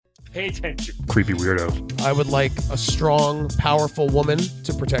Pay attention, creepy weirdo. I would like a strong, powerful woman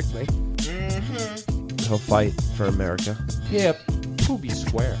to protect me. He'll fight for America. Yeah, Poopy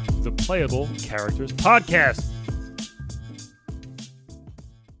Square. The Playable Characters Podcast.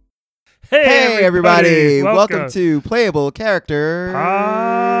 Hey everybody! Welcome to Playable Characters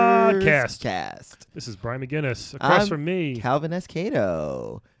Podcast. This is Brian McGinnis. Across from me, Calvin S.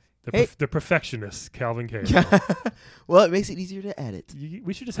 Cato. the perfectionist, Calvin Cato. Well, it makes it easier to edit.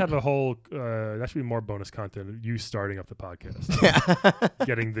 We should just have a whole. That should be more bonus content. You starting up the podcast,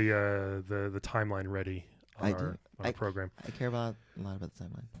 getting the timeline ready on our program. I care a lot about the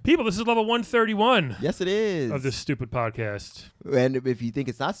timeline. People, this is level 131. Yes, it is. Of this stupid podcast. And if you think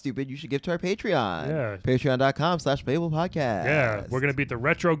it's not stupid, you should give to our Patreon. Yeah. Patreon.com/PlayablePodcast. Yeah. We're going to be at the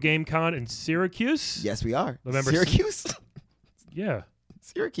Retro Game Con in Syracuse. Yes, we are. November Syracuse? Yeah.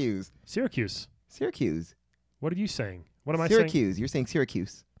 Syracuse. What are you saying? What am I Syracuse. saying? You're saying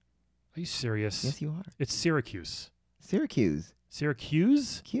Syracuse. Are you serious? Yes, you are. It's Syracuse. Syracuse.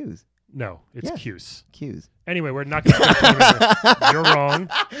 Syracuse? Cuse. No, it's Yes. Cuse. Cuse. Anyway, we're not going to. You're wrong.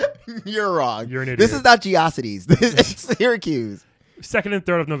 You're wrong. You're an idiot. This is not Geocities. This is Syracuse. 2nd and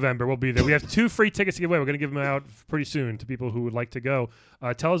 3rd of November, we'll be there. We have 2 free tickets to give away. We're going to give them out pretty soon to people who would like to go.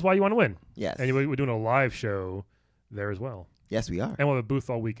 Tell us why you want to win. Yes. And we're doing a live show there as well. Yes, we are. And we'll have a booth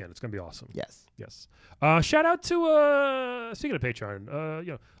all weekend. It's going to be awesome. Yes. Yes. Shout out to, speaking of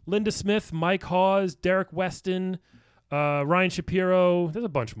Patreon, Linda Smith, Mike Hawes, Derek Weston, Ryan Shapiro. There's a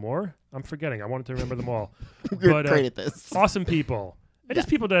bunch more. I'm forgetting. I wanted to remember them all. You're great at this. Awesome people. And just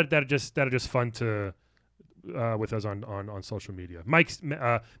people that are just fun to with us on social media.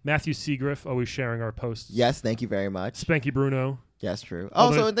 Matthew Seagriff, always sharing our posts. Yes, thank you very much. Spanky Bruno. Yes, true.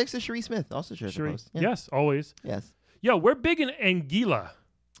 Although- Also, thanks to Cherie Smith. Also shares the post. Yeah. Yes, always. Yes. Yo, we're big in Anguilla.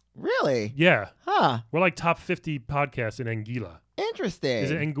 Really? Yeah. Huh. We're like top 50 podcasts in Anguilla. Interesting.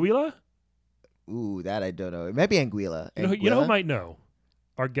 Is it Anguilla? Ooh, that I don't know. It might be Anguilla. You know who might know?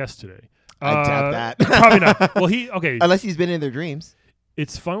 Our guest today. I doubt that. Probably not. Well, okay. Unless he's been in their dreams.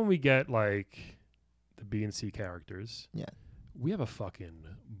 It's fun when we get like the B and C characters. Yeah. We have a fucking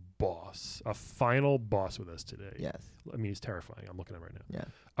boss, a final boss with us today. Yes. I mean, he's terrifying. I'm looking at him right now.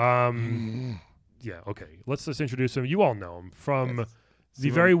 Yeah. Yeah, okay. Let's just introduce him. You all know him from Yes. the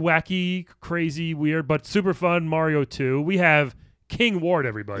very wacky, crazy, weird, but super fun Mario 2. We have King Ward,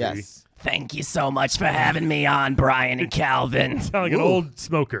 everybody. Yes. Thank you so much for having me on, Brian and Calvin. Sound like an old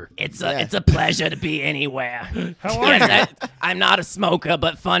smoker. It's a pleasure to be anywhere. How are you? Yes, I'm not a smoker,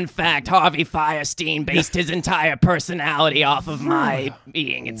 but fun fact, Harvey Firestein based his entire personality off of my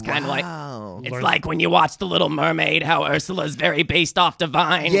being. It's kind of like Wow. it's like when you watch The Little Mermaid, how Ursula's very based off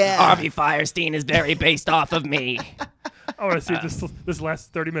Divine. Yeah. Harvey Firestein is very based off of me. I want to see this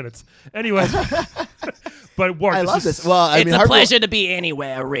last 30 minutes. Anyway. But Ward, I love this. Well, I It's mean, a Harvey- pleasure to be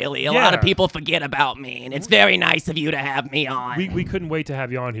anywhere, really. A lot of Yeah. people forget about me, and it's very nice of you to have me on. we couldn't wait to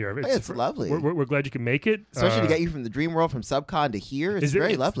have you on here. It's lovely. We're glad you can make it. Especially to get you from the dream world, from Subcon to here. It's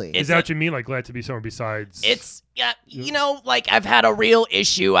very lovely. Is that what you mean? Like glad to be somewhere besides? It's like I've had a real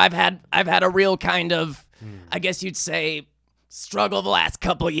issue. I've had a real kind of, I guess you'd say, struggle the last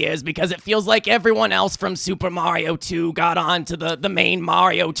couple of years because it feels like everyone else from Super Mario 2 got onto the main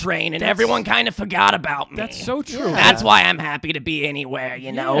Mario train and everyone kind of forgot about me. That's so true. Yeah. That's why I'm happy to be anywhere,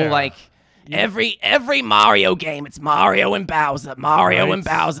 you know? Yeah. Like every Mario game, it's Mario and Bowser, Mario Right. and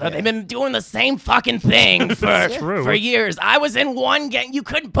Bowser. They've been doing the same fucking thing true. for years. I was in one game. You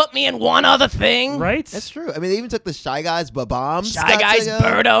couldn't put me in one other thing. Right? That's true. I mean, they even took the Shy Guys Bob-ombs. Shy Guy's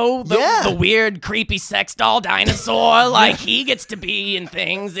Birdo, the weird, creepy sex doll dinosaur. Like, he gets to be in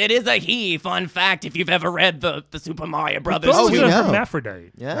things. It is a he. Fun fact, if you've ever read the Super Mario Brothers Oh, Birdo's we a know.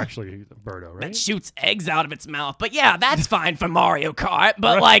 hermaphrodite. Yeah. Actually, Birdo, right? that shoots eggs out of its mouth. But yeah, that's fine for Mario Kart.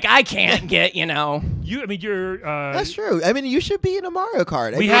 But, like, I can't get, You're. That's true. I mean, you should be in a Mario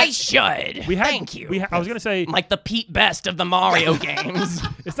Kart. I should. Thank you. I was gonna say. I'm like the Pete Best of the Mario games.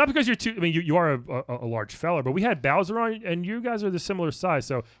 It's not because you're too. I mean, you are a large fella, but we had Bowser on, and you guys are the similar size.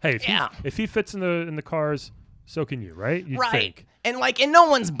 So hey, if he fits in the cars, so can you, right? You'd Right. think. And no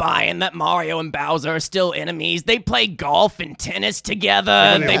one's buying that Mario and Bowser are still enemies. They play golf and tennis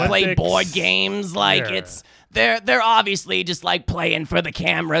together. the They play Olympics. board games. Like Yeah. it's they're obviously just like playing for the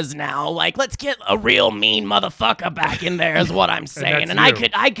cameras now. Like, let's get a real mean motherfucker back in there is what I'm saying. that's And you.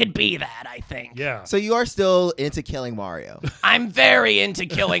 I could be that, I think. Yeah. So you are still into killing Mario. I'm very into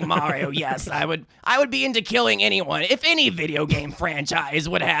killing Mario. Yes, I would be into killing anyone. If any video game franchise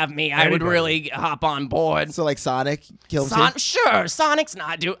would have me, I would Anybody. really hop on board. So like Sonic, kill him too? Sure, Sonic's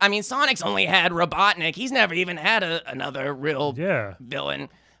not do. I mean, Sonic's only had Robotnik. He's never even had another real Yeah. villain.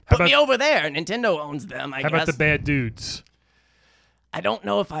 How Put me about- over there. Nintendo owns them, I How guess. about the bad dudes? I don't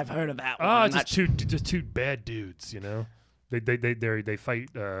know if I've heard of that one. Oh, I'm it's not just two bad dudes, you know. They fight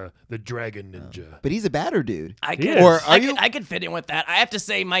the dragon ninja. But he's a badder dude. I He could, is. Or are I you- could, I could fit in with that. I have to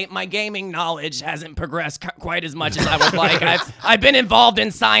say, my gaming knowledge hasn't progressed quite as much as I would like. I've been involved in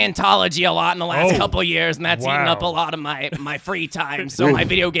Scientology a lot in the last Oh, couple years, and that's eaten wow. up a lot of my free time. So my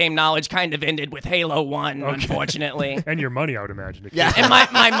video game knowledge kind of ended with Halo 1, unfortunately. And your money, I would imagine. Yeah. And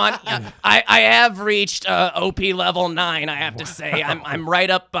my money, I have reached OP level 9. I have to say, I'm right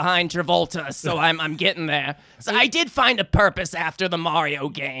up behind Travolta, so I'm getting there. So I did find a purpose after the Mario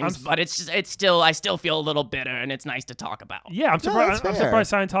games, but I still feel a little bitter, and it's nice to talk about. Yeah, I'm surprised. that's I'm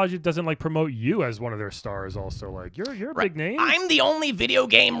surprised Scientology doesn't like promote you as one of their stars. Also, like you're a big name. I'm the only video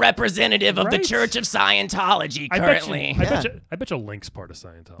game representative of the Right. Church of Scientology I currently. bet you Link's part of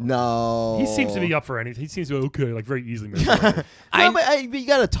Scientology. No. He seems to be up for anything. He seems to be okay, like very easily manipulated. No, but you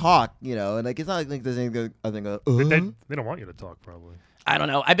gotta talk, you know, and like it's not like there's anything other than go. They don't want you to talk, probably. I don't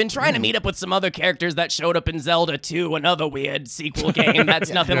know. I've been trying to meet up with some other characters that showed up in Zelda 2, another weird sequel game that's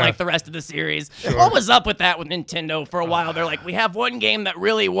nothing Yeah. like the rest of the series. What was up with that with Nintendo for a while? They're like, we have one game that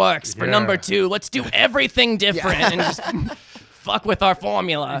really works for Yeah. number 2. Let's do everything different and just fuck with our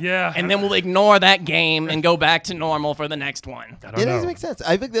formula. Yeah. And then we'll ignore that game and go back to normal for the next one. I It don't know. doesn't make sense.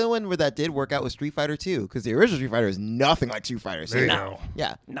 I think the only one where that did work out was Street Fighter 2, because the original Street Fighter is nothing like Street Fighter. So There you No. go.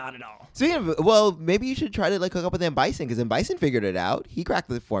 yeah. Not at all. Speaking of, well, maybe you should try to like hook up with M. Bison, because M. Bison figured it out. He cracked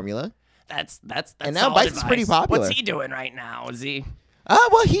the formula. That's And now solid Bison's pretty advice. popular. What's he doing right now? Is he?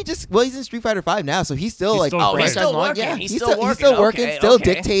 Well, he's in Street Fighter 5 now, so he's still He's like still he's still franchise working. Yeah, He's he's still He's still working. working, still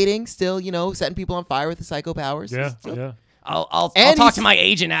Okay. dictating, still setting people on fire with his psycho powers. Yeah, He's still- yeah. I'll And talk he's- to my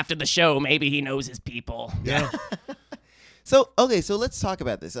agent after the show. Maybe he knows his people. Yeah. So so let's talk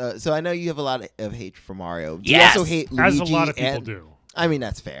about this. So I know you have a lot of hate for Mario. Do Yes! you also hate As Luigi? a lot of people and- do. I mean,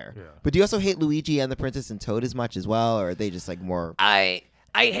 that's fair. Yeah. But do you also hate Luigi and the Princess and Toad as much as well, or are they just like more? I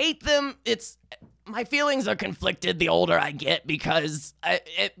hate them. It's my feelings are conflicted the older I get because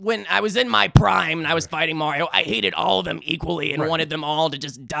when I was in my prime and I was fighting Mario, I hated all of them equally and wanted them all to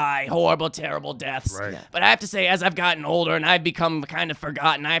just die horrible, terrible deaths. Right. Yeah. But I have to say, as I've gotten older and I've become kind of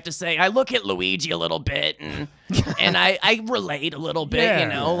forgotten, I have to say I look at Luigi a little bit and and I relate a little bit. Yeah. You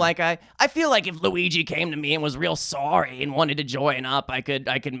know, like I feel like if Luigi came to me and was real sorry and wanted to join up, I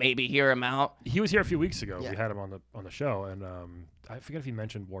could maybe hear him out. He was here a few weeks ago. Yeah. We had him on the show, and I forget if he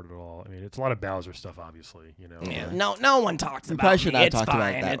mentioned Ward at all. I mean, it's a lot of Bowser stuff, obviously. You know. Yeah. No one talks about probably me. should not It's talk about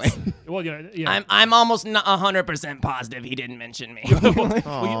fine. it that It's- way. Well, you know. I'm almost 100% positive he didn't mention me.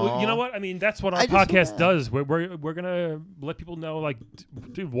 Well, you know what? I mean, that's what our I just- podcast yeah. does. We're gonna let people know, like,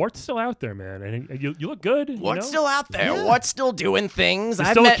 dude, Wart's still out there, man, and you look good. you What's know? still out there? Yeah. What's still doing things? He's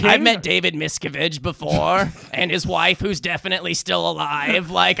I've still a met king? David Miscavige before, and his wife, who's definitely still alive.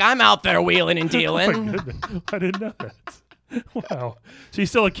 Like I'm out there wheeling and Oh my dealing. goodness. I didn't know that. Wow. So you're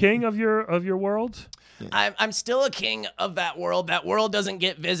still a king of your world? I'm still a king of that world. That world doesn't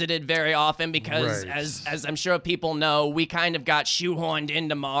get visited very often because, Right. as I'm sure people know, we kind of got shoehorned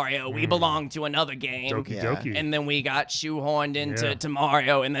into Mario. We belong to another game. Doki Yeah. doki. And then we got shoehorned into Yeah. to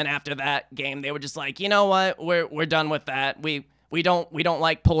Mario, and then after that game, they were just like, you know what, we're done with that. We don't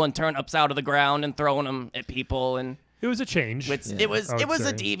like pulling turnips out of the ground and throwing them at people, and It was a change. it was I would a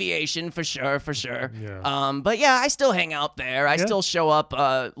say. deviation for sure. Yeah. But yeah, I still hang out there. I Yeah. still show up.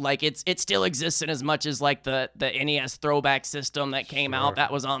 Like it still exists in as much as like the NES throwback system that came out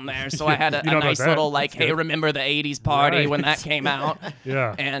that was on there. So I had a You know about nice that? little like, That's hey, good. remember the '80s party Right. when that came out?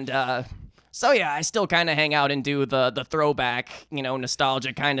 Yeah. And so yeah, I still kind of hang out and do the throwback,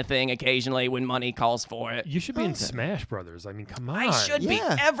 nostalgia kind of thing occasionally when money calls for it. You should be in Smash Brothers. I mean, come on. I should be.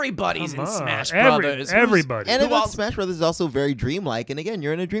 Yeah. Everybody's Come in on. Smash Every- Brothers. Everybody. And Who about else- Smash Brothers is also very dreamlike, and again,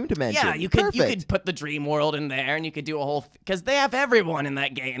 you're in a dream dimension. Yeah, you Perfect. could put the Dream World in there, and you could do a whole because they have everyone in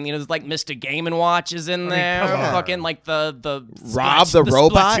that game. There's like Mr. Game and Watch is in there. come on. Fucking like the Rob the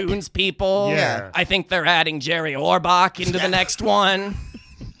robot? Splatoon's people. Yeah. I think they're adding Jerry Orbach into the next one.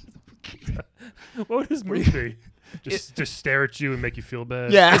 What would his move be? Just stare at you and make you feel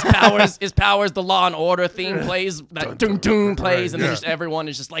bad. Yeah. His powers the Law and Order theme plays that doom doom plays, Right, and then yeah. just everyone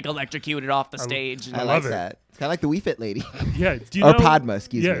is just like electrocuted off the stage. I And like love it. that. It's kind of like the Wii Fit lady. Yeah. Do you Or know, Padma,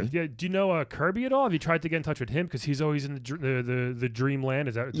 excuse yeah, me. Yeah. Do you know Kirby at all? Have you tried to get in touch with him? Because he's always in the Dreamland.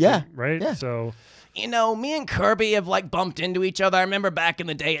 Is that Yeah. right? Yeah. So me and Kirby have like bumped into each other. I remember back in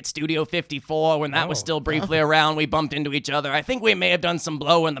the day at Studio 54 when that was Oh. still briefly around. We bumped into each other. I think we may have done some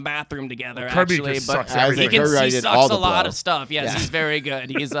blow in the bathroom together. Kirby actually, just but sucks I was everything. like, he can Kirby he did sucks all a the lot blow. of stuff. Yes, Yeah. he's very good.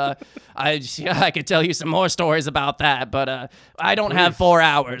 He's I could tell you some more stories about that, but I don't have 4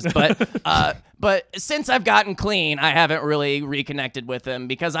 hours. But But since I've gotten clean, I haven't really reconnected with him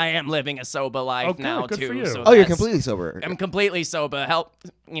because I am living a sober life good. now Good too. for you. So Oh, you're that's- completely sober. I'm completely sober.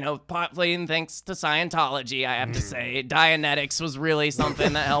 Partly and thanks to Scientology, I have to say. Dianetics was really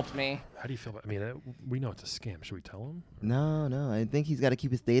something that helped me. How do you feel about? I mean, we know it's a scam. Should we tell him? No. I think he's got to keep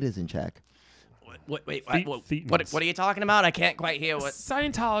his datas in check. Wait, Thetans. what are you talking about? I can't quite hear what.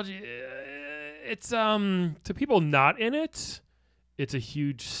 Scientology. It's to people not in it, it's a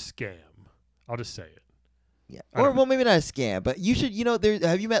huge scam. I'll just say it. Yeah. I Or don't- well, maybe not a scam, but you should.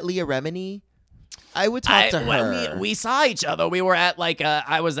 Have you met Leah Remini? I would talk to her. We saw each other. We were at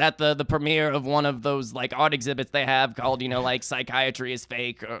I was at the premiere of one of those like art exhibits they have called like Psychiatry is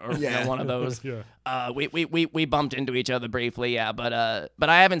Fake or one of those. Yeah. We bumped into each other briefly, yeah, but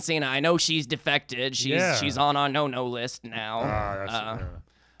I haven't seen her. I know she's defected. She's on our no list now.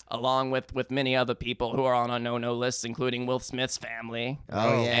 Along with many other people who are on our no list, including Will Smith's family.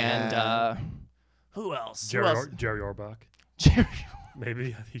 Oh yeah. And who else? Jerry Orbach. Jerry.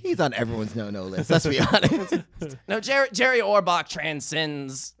 Maybe. He's on everyone's no list. Let's be honest. No, Jerry Orbach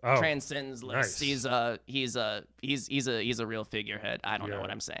transcends lists. Nice. He's a real figurehead. I don't know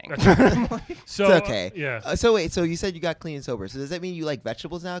what I'm saying. So It's okay. Yeah. So wait. So you said you got clean and sober. So does that mean you like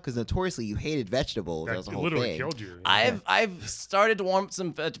vegetables now? Because notoriously you hated vegetables. That was the That whole literally thing. killed you. I've started to warm up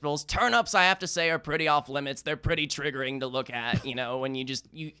some vegetables. Turnips, I have to say, are pretty off limits. They're pretty triggering to look at. When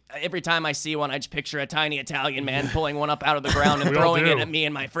you every time I see one, I just picture a tiny Italian man pulling one up out of the ground and We all throwing it do. at me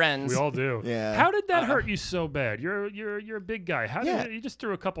and my friends. We all do. Yeah. How did that hurt you so bad? You're a big guy. How Yeah. did you just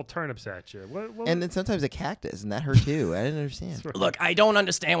threw a couple turnips at you? What And then sometimes a cactus, and that hurt too. I didn't understand. Look, I don't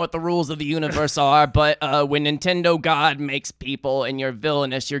understand what the rules of the universe are, but when Nintendo God makes people and you're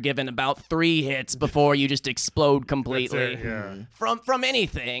villainous, you're given about 3 hits before you just explode That's completely. it, yeah. From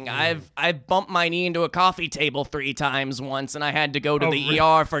anything. I've bumped my knee into a coffee table 3 times once, and I had to go to the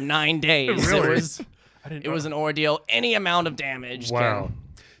ER for 9 days. Really? It was an ordeal. Any amount of damage. Wow.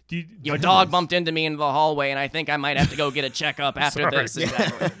 Your dog bumped into me in the hallway, and I think I might have to go get a checkup after Sorry. this.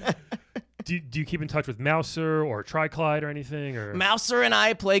 Exactly. Do you keep in touch with Mouser or Triclyde or anything? Or Mouser and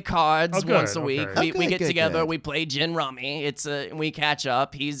I play cards Oh, good, once a week. okay. We get Good. together. We play gin rummy. We catch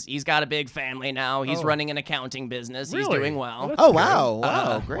up. He's got a big family now. He's Oh. running an accounting business. Really? He's doing well. that's Oh good.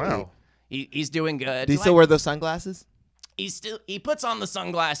 wow, great. Wow. He's doing good. Do you still wear those sunglasses? He puts on the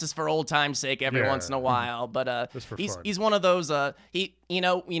sunglasses for old time's sake every Yeah. once in a while, but Just for he's fun. he's one of those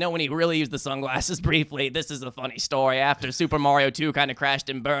when he really used the sunglasses briefly. This is a funny story. After Super Mario 2 kind of crashed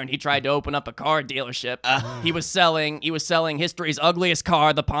and burned, he tried to open up a car dealership. He was selling history's ugliest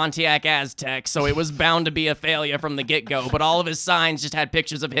car, the Pontiac Aztec, so it was bound to be a failure from the get-go. But all of his signs just had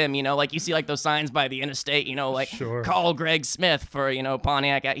pictures of him, like you see like those signs by the interstate, like Sure. call Greg Smith for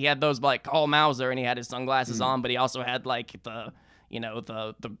Pontiac. He had those like call Mauser, and he had his sunglasses on, but he also had like the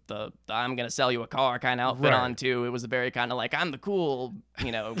I'm gonna sell you a car kind of outfit Right. on too. It was a very kind of like I'm the cool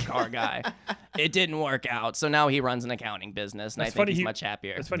car guy. It didn't work out, so now he runs an accounting business, and That's I think funny, he's much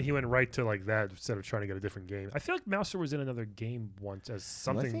happier. It's funny he went right to like that instead of trying to get a different game. I feel like Mouser was in another game once as Was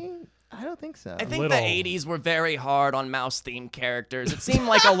something. he? I don't think so. I think little. the 80s were very hard on mouse-themed characters. It seemed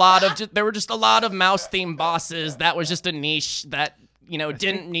like there were just a lot of mouse-themed bosses. That was just a niche that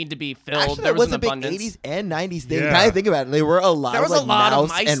didn't need to be filled. Actually, There that was was an a big abundance. 80s and 90s thing. Yeah. Now I think about it, there were a lot There of was like a lot of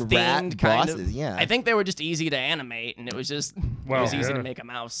mouse and rat mice-themed kind bosses. of. Yeah. I think they were just easy to animate, and it was just Well, easy yeah. to make a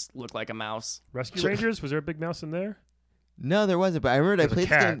mouse look like a mouse. Rescue Rangers? Was there a big mouse in there? No, there wasn't. But I remember I There's a played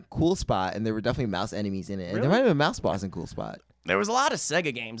this cat. game Cool Spot, and there were definitely mouse enemies in it. And Really? there might have been a mouse boss in Cool Spot. There was a lot of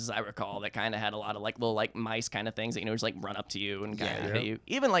Sega games, as I recall, that kind of had a lot of like little like mice kind of things that just like run up to you and kind of Yeah. hit you.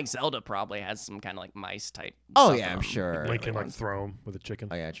 Even like Zelda probably has some kind of like mice type. Oh, stuff yeah, in I'm them. sure. Link can like throw him with a chicken.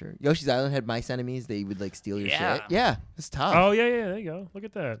 Oh yeah, true. Yoshi's Island had mice enemies. They would like steal your Yeah. shit. Yeah, it's tough. Oh yeah, there you go. Look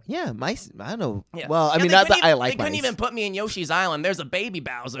at that. Yeah, mice. I don't know. Yeah. Well, I Yeah, mean, they not that couldn't I even- like They mice. couldn't even put me in Yoshi's Island. There's a baby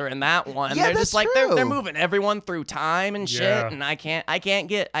Bowser in that one. Yeah, they're that's just like true. they're moving everyone through time and shit, Yeah. and I can't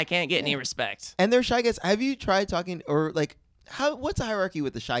get any respect. And they're Shy Guys. Have you tried talking or like what's the hierarchy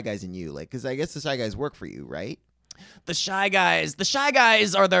with the Shy Guys and you? Like, because I guess the Shy Guys work for you, right? The Shy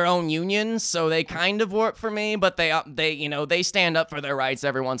Guys are their own union, so they kind of work for me, but they stand up for their rights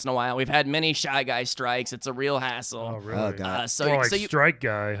every once in a while. We've had many Shy Guy strikes. It's a real hassle. Oh really? Oh, God. So More like you Strike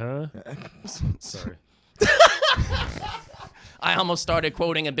Guy, huh? Sorry. I almost started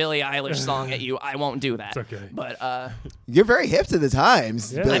quoting a Billie Eilish song at you. I won't do that. It's okay. But You're very hip to the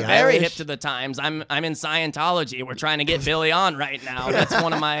times. Yeah. Billie I'm very Eilish. hip to the times. I'm in Scientology. We're trying to get Billy on right now. That's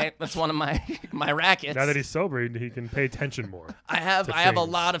one of my my rackets. Now that he's sober, he can pay attention more. I have to a things.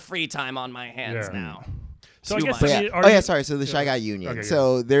 lot of free time on my hands Yeah. now. So I Too guess much. I But mean, yeah. are Oh you- yeah, sorry. So the Shy Guy Union. Okay, yeah.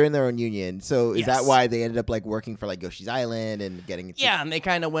 So they're in their own union. So is that Yes. why they ended up like working for like Yoshi's Island and getting? Into Yeah, and they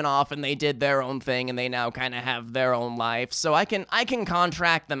kind of went off and they did their own thing, and they now kind of have their own life. So I can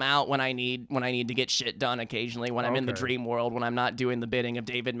contract them out when I need to get shit done occasionally when I'm in the Okay. dream world, when I'm not doing the bidding of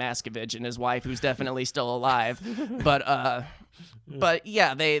David Maskovich and his wife, who's definitely still alive. But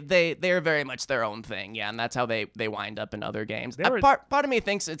yeah, they're very much their own thing. Yeah, and that's how they wind up in other games. They were- Part of me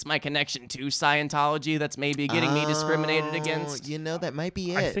thinks it's my connection to Scientology that's maybe getting me discriminated against. You know, that might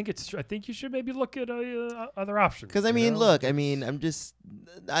be it. I think you should maybe look at other options. Because I you mean, know? look, I mean, I'm not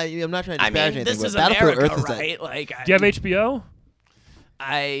trying to I disparage mean, anything, this but is Battlefield America, Earth is right? Like, Do you have HBO?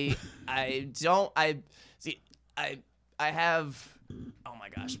 I don't. I have. Oh my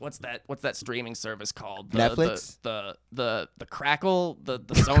gosh, what's that streaming service called? Netflix? The Crackle, the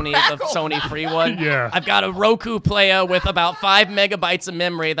Sony free one. Yeah. I've got a Roku player with about 5 megabytes of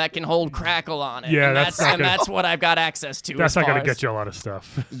memory that can hold Crackle on it. Yeah, and that's not gonna- that's what I've got access to. That's as not far going to as- get you a lot of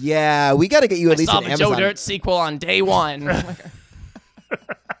stuff. Yeah, we got to get you I at least saw an the Amazon. Joe Dirt sequel on day one.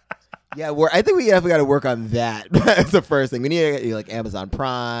 Yeah, I think we definitely got to work on that. That's the first thing. We need to get you like Amazon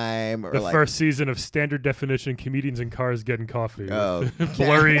Prime or The like first season of Standard Definition Comedians in Cars Getting Coffee. Oh,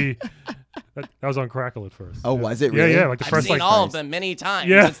 Blurry. that was on Crackle at first. Oh, Yeah. was it really? Yeah, like the I've first seen like all of them many times.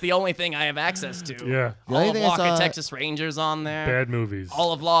 Yeah. It's the only thing I have access to. Yeah. The only All of thing I Walker, saw- Texas Rangers on there. Bad movies.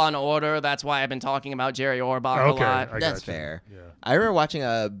 All of Law and Order. That's why I've been talking about Jerry Orbach Okay, a lot. I That's gotcha. fair. Yeah. I remember watching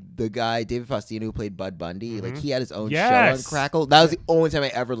the guy David Faustino who played Bud Bundy. Like he had his own show on Yes. Crackle. That was the only time I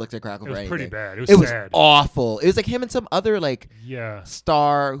ever looked at Crackle It for was anything. pretty bad. It was It was sad. awful. It was like him and some other like Yeah.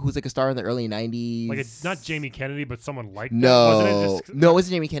 star who's like a star in the early '90s. Like not Jamie Kennedy, but someone like that. No, Wasn't it just, no, it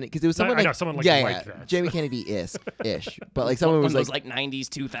wasn't Jamie Kennedy because it was No, someone I like know, someone like yeah, that. Jamie Kennedy ish, but like someone One was of those like, like 90s,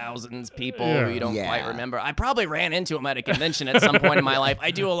 2000s people Yeah. who you don't Yeah. quite remember. I probably ran into him at a convention at some point in my life. I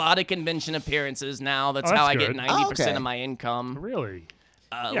do a lot of convention appearances now. That's Oh, how that's I get good. 90% okay. of my income. Really?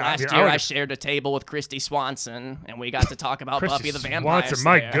 Yeah, Last I year, would- I shared a table with Christy Swanson, and we got to talk about Christy Buffy the Vampire Swanson,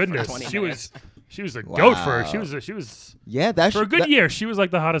 my Slayer for goodness. 20 She minutes. was a goat for Wow. she was yeah, that for a good year. She was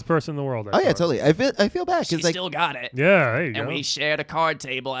like the hottest person in the world. I Oh yeah, thought. totally. I feel bad She because like still got it. Yeah, there you And go. we shared a card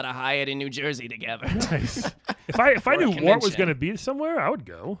table at a Hyatt in New Jersey together. Nice. If I For a knew Wart was convention. going to be somewhere, I would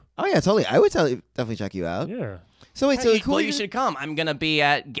go. oh yeah, totally. I would definitely check you out. Yeah. So wait, so Hey, who well, are you should come. I'm gonna be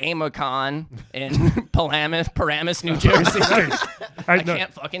at GamerCon in Paramus, New Jersey. Nice. I no,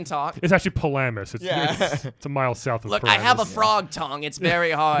 can't fucking talk. It's actually Paramus. It's, Yeah. it's a mile south of Look, Paramus. I have a frog tongue. It's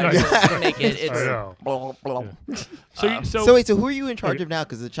very hard Nice. to make it. It's I know. blah, blah. So wait, so who are you in charge of now?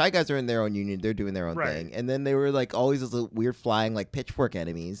 Because the Shy Guys are in their own union, they're doing their own Right. thing, and then they were like always those little weird flying like pitchfork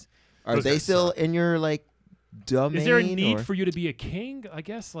enemies. Are Those they guys still suck. in your like domain? Is there a need or- for you to be a king? I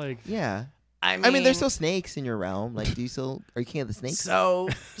guess like Yeah, I I mean, there's still snakes in your realm. Like, do you still are you king of the snakes?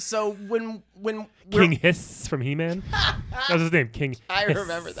 so when we're, King Hiss from He-Man. That was his name, King. I Hiss.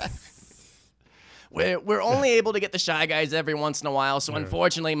 remember that. we're only able to get the Shy Guys every once in a while. So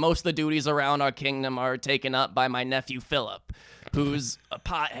unfortunately, most of the duties around our kingdom are taken up by my nephew Philip, who's a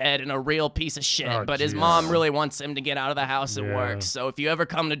pothead and a real piece of shit. Oh, but his jeez. mom really wants him to get out of the house at Yeah. work. So if you ever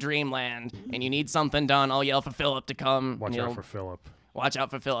come to Dreamland and you need something done, I'll yell for Philip to come. Watch and out you'll- for Philip. Watch out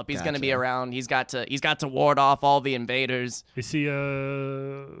for Philip. He's going to be Gotcha. around. He's got to ward off all the invaders. Is he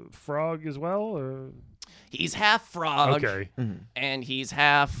a frog as well? Or? He's half frog Okay. and he's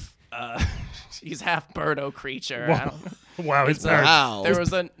half birdo creature. I don't know. Wow, his It's, parents.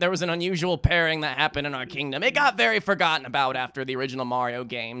 Wow. There was an unusual pairing that happened in our kingdom. It got very forgotten about after the original Mario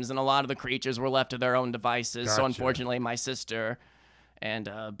games, and a lot of the creatures were left to their own devices. So Gotcha. unfortunately, my sister and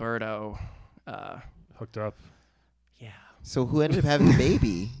Birdo, Hooked up. yeah, So who ended up having the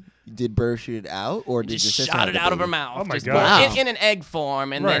baby? Did Burr shoot it out, or did just your sister shot have it the out of her baby? mouth. Oh my Just God. Wow. in an egg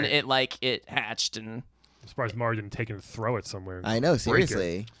form, and then Right. it hatched and. I'm surprised Mario didn't take it and throw it somewhere. I know, Break it.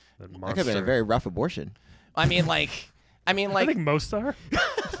 seriously. That That could have been a monster. very rough abortion. I mean, like, I think most are.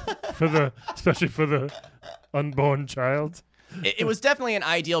 Especially for the unborn child. it was definitely an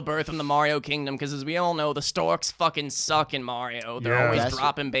ideal birth in the Mario Kingdom because, as we all know, the storks fucking suck in Mario. They're Yeah. always That's-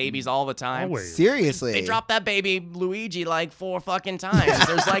 dropping babies all the time. Always. Seriously. They dropped that baby Luigi like 4 fucking times.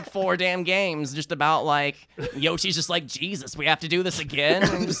 There's like 4 damn games just about like Yoshi's just like, Jesus, we have to do this again.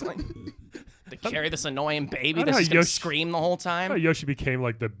 And just like to carry this annoying baby I know that's how just gonna Yoshi- scream the whole time. Yoshi became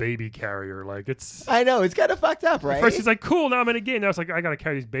like the baby carrier. Like it's. I know, it's kind of fucked up, right? First he's like, cool, now I'm in a game. Now it's like, I gotta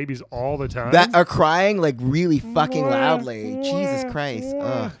carry these babies all the time. that are crying like really fucking Wah, loudly. wah, Jesus Christ. wah.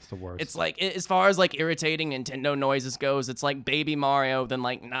 Ugh. It's the worst. It's like as far as like irritating Nintendo noises goes, it's like Baby Mario than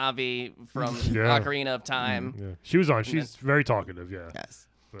like Navi from Yeah. Ocarina of Time. Yeah. She was on. She's very talkative. Yeah. Yes.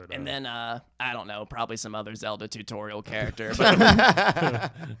 But, And then I don't know, probably some other Zelda tutorial character,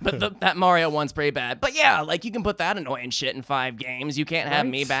 but that Mario one's pretty bad. But yeah, like you can put that annoying shit in 5 games. You can't have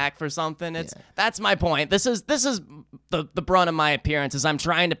me back for something. That's my point. This is the brunt of my appearance is I'm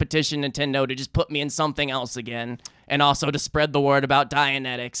trying to petition Nintendo to just put me in something else again, and also to spread the word about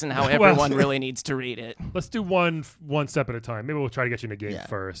Dianetics and how everyone really needs to read it. let's do one step at a time. Maybe we'll try to get you in a game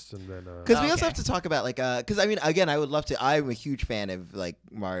first, and then Because we also have to talk about like because I mean again I would love to. I'm a huge fan of like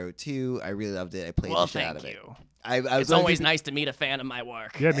Mario 2 I really loved it. I played the shit out of it. I was It's always nice to meet a fan of my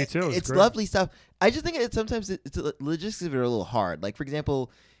work. yeah, me too. It's great. lovely stuff. I just think sometimes it's logistics are a little hard. Like for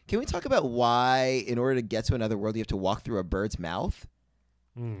example, can we talk about why in order to get to another world you have to walk through a bird's mouth?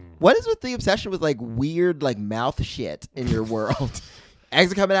 What is with the obsession with like weird like mouth shit in your world?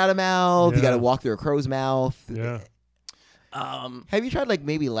 Eggs are coming out of mouth. You got to walk through a crow's mouth. Yeah. Have you tried like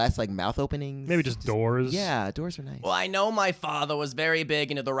maybe less like mouth openings? Maybe just doors. Yeah, doors are nice. Well, I know my father was very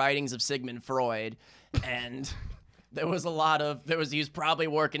big into the writings of Sigmund Freud, and he was probably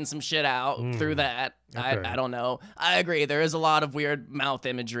working some shit out through that. Okay. I don't know. I agree. There is a lot of weird mouth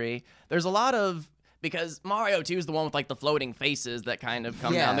imagery. There's a lot of, because Mario 2 is the one with like the floating faces that kind of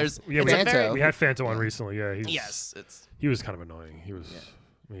come down. There's Yeah, it's a very, we had Phantom on recently. Yeah, he was kind of annoying. He was.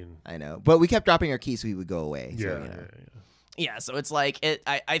 I mean, I know, but we kept dropping our keys so he would go away. yeah, so, you know. Yeah, so it's like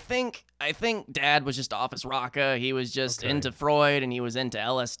I think Dad was just off his rocker. He was just into Freud, and he was into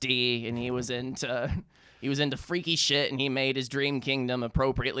LSD, and he was into freaky shit, and he made his dream kingdom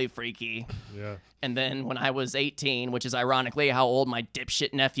appropriately freaky. Yeah. And then when I was 18, which is ironically how old my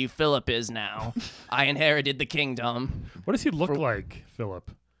dipshit nephew Philip is now, I inherited the kingdom. What does he look like,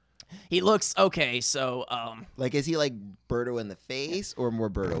 Philip? He looks okay. So Like, is he like Birdo in the face or more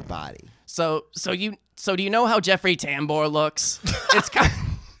Birdo body? So do you know how Jeffrey Tambor looks? It's kind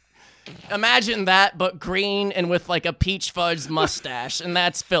imagine that, but green and with like a peach fudge mustache, and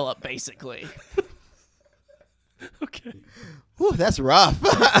that's Philip basically. Okay. Whew, that's rough.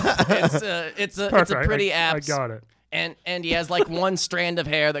 It's a pretty I apps. got it. And he has like one strand of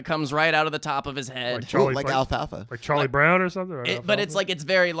hair that comes right out of the top of his head. Like Charlie, like alfalfa. like Charlie Brown or something. Or But it's like it's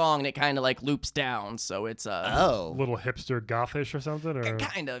very long and it kind of like loops down, so it's Oh. little hipster gothish or something. Or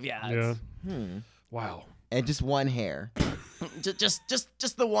kind of yeah. it's- Wow. And just one hair. Just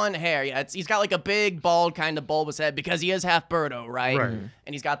the one hair. Yeah, he's got like a big bald kind of bulbous head because he is half Birdo, right? Right. And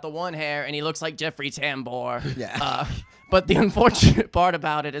he's got the one hair and he looks like Jeffrey Tambor. Yeah. But the unfortunate part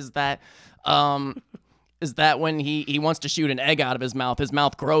about it is that when he wants to shoot an egg out of his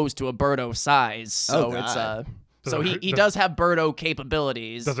mouth grows to a Birdo size. So it's God. so he does have Birdo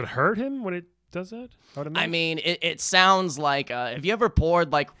capabilities. Does it hurt him when it does that? I mean, it sounds like have you ever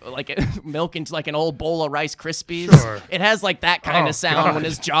poured like milk into like an old bowl of Rice Krispies? Sure. It has like that kind Oh, of sound God. when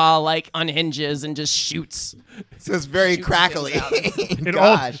his jaw like unhinges and just shoots. So it's very Shoots crackly. things An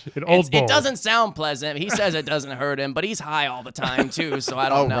Gosh. old bowl. It doesn't sound pleasant. He says it doesn't hurt him, but he's high all the time too, so I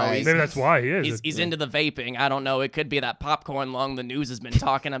don't know. right. Maybe that's why he is. He's into the vaping. I don't know. It could be that popcorn lung the news has been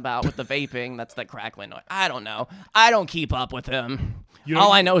talking about with the vaping. That's the crackling noise. I don't know. I don't keep up with him. You don't-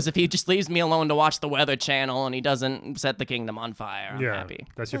 All I know is if he just leaves me alone to watch the Weather Channel and he doesn't set the kingdom on fire, I'm yeah, happy.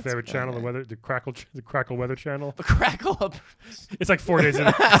 that's your favorite channel, the Crackle Weather Channel. The crackle up. It's like 4 days.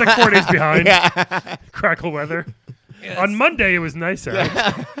 It's like 4 days behind. Crackle Weather. On Monday it was nice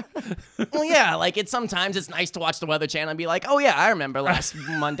out. Well, yeah, like sometimes it's nice to watch the Weather Channel and be like, oh yeah, I remember last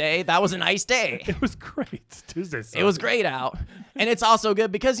Monday. That was a nice day. It was great. Tuesday. It was great out. And it's also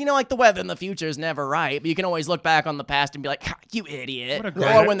good because, like the weather in the future is never right, but you can always look back on the past and be like, you idiot. What a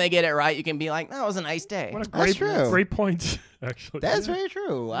great- Or when they get it right, you can be like, that was a nice day. What a That's true. great point. Actually, That's very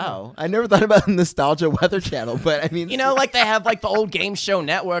true. Wow. I never thought about nostalgia Weather Channel, but I mean, Like they have like the old Game Show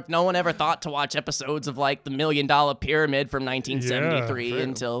Network. No one ever thought to watch episodes of like the $1 Million Pyramid from 1973 Yeah, true.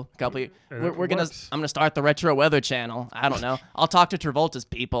 until a couple years. And I'm it works. gonna start the Retro Weather Channel. I don't know. I'll talk to Travolta's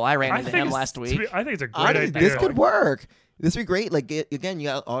people. I ran into him it's- last week. I think it's a great honestly, idea. this could work. This would be great. Like again, you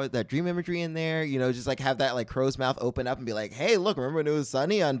got all that dream imagery in there. Just like have that like crow's mouth open up and be like, "Hey, look! Remember when it was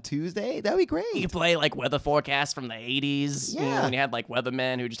sunny on Tuesday? That'd be You great." could play like weather forecasts from the 80s. Yeah. When you had like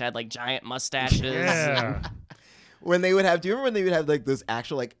weathermen who just had like giant mustaches. Yeah. When they would have, do you remember when they would have like those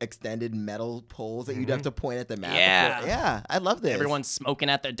actual like extended metal poles that you'd have to point at the map? Yeah. before? Yeah, I love this. Everyone's smoking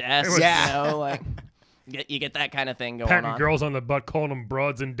at their desks. Yeah. Like you get that kind of thing going Patting on. girls on the butt, calling them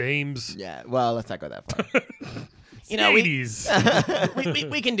broads and dames. Yeah. Well, let's not go that far. You know, we, 80s.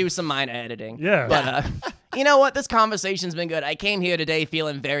 we can do some minor editing. Yeah. But You know what? This conversation's been good. I came here today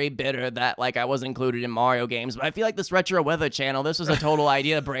feeling very bitter that like I wasn't included in Mario games, but I feel like this Retro Weather channel, this was a total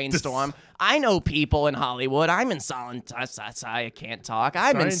idea brainstorm. I know people in Hollywood. I'm in I can't talk.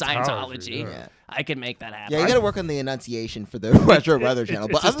 I'm in Scientology. Yeah. I can make that happen. Yeah, you got to work on the enunciation for the Retro Weather channel.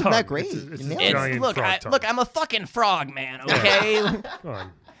 But other than that, great. It's You nailed a it. giant Look, frog tongue. look, I'm a fucking frog, man. Okay. Come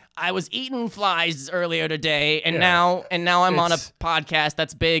on. I was eating flies earlier today, and Yeah. now I'm on a It's- podcast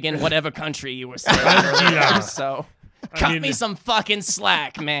that's big in whatever country you were saying. Yeah. So I cut mean, me some fucking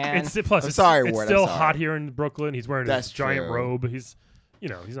slack, man. It's plus. I'm It's, sorry, it's Ward, I'm still sorry. hot here in Brooklyn. He's wearing That's his giant true. robe. He's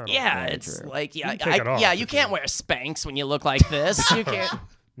not. yeah, Very it's true. like You can take it off yeah, if you you can't want. wear Spanx when you look like this. You can't.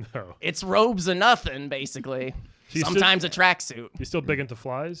 No. It's robes or nothing, basically. So you Sometimes a tracksuit. You still big into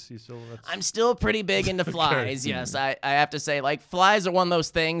flies? You still? I'm still pretty big into flies. Yes, I have to say, like, flies are one of those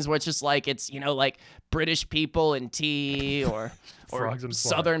things where it's just like it's like British people and tea or Frogs and flies.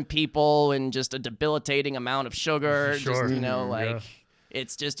 Southern people and just a debilitating amount of sugar. Sure. Just Yeah. like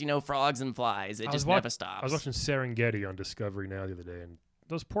it's just frogs and flies. It just never stops. I was watching Serengeti on Discovery Now the other day, and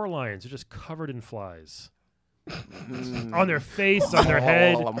those poor lions are just covered in flies. On their face, on their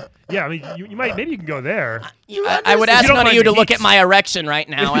head. Yeah, I mean, you might maybe you can go there I would ask don't none of mind you to the look heat. at my erection right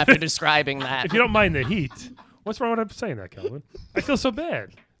now after describing that. if you don't mind the heat. What's wrong with saying that, Calvin? I feel so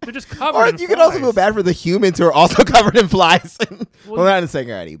bad. They're just covered. Or in you can also flies. feel bad for the humans who are also covered in flies. well, not in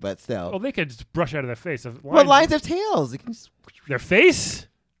Serengeti, but still. Well, they could just brush out of their face. Well, lions have tails. They can just, Their face?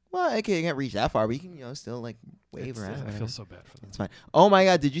 well, okay, you can't reach that far, but you can, still like wave around. I feel so bad for them. It's fine. Oh my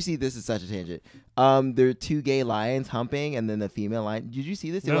God, did you see this? Is such a tangent. There are two gay lions humping, and then the female lion. Did you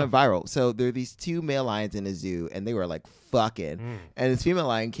see this? It No. went viral. So there are these two male lions in a zoo, and they were like fucking. And this female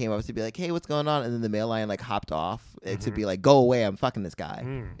lion came up to be like, "Hey, what's going on?" And then the male lion like hopped off to be like, "Go away, I'm fucking this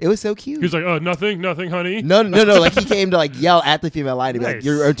guy." It was so cute. He was like, "Oh, nothing, honey." No. Like he came to like yell at the female lion to be like, Nice.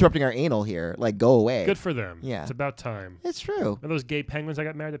 "You're interrupting our anal here. Like, go away." Good for them. Yeah. It's about time. It's true. Are those gay penguins I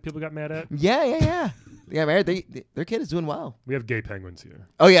got married that people got mad at? Yeah. They got married. Their kid is doing well. We have gay penguins here.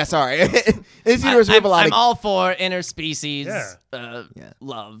 Oh yeah, sorry. This universe we have a lot I'm of. all for interspecies Yeah.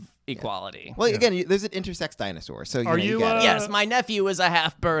 love, equality. Well, again, there's an intersex dinosaur, so Are you you, get it. Yes, my nephew is a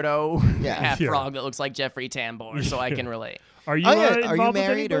half birdo, Yeah. half Yeah. frog that looks like Jeffrey Tambor, so I can relate. Are you? Oh, yeah. Are you involved with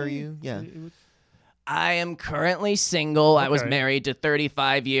married, or are anybody? you- yeah. I am currently single. I was Okay. married to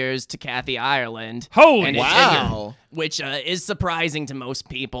 35 years to Kathy Ireland. Holy And wow. which is surprising to most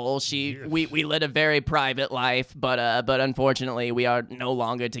people. We led a very private life, but unfortunately we are no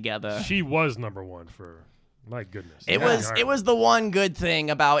longer together. She was number one for. My goodness. It Yeah. was the one good thing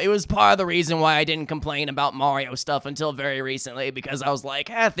about it was part of the reason why I didn't complain about Mario stuff until very recently, because I was like,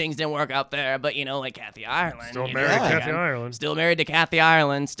 things didn't work out there, but like Kathy Ireland. Still you married know, to like, Kathy I'm Ireland. Still married to Kathy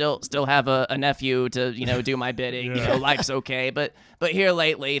Ireland. Still have a nephew to do my bidding. Yeah. Life's okay. But here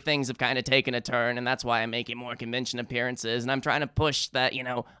lately things have kind of taken a turn, and that's why I'm making more convention appearances, and I'm trying to push that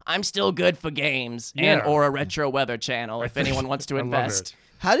I'm still good for games and Yeah. or a retro weather channel if anyone wants to I love invest. it.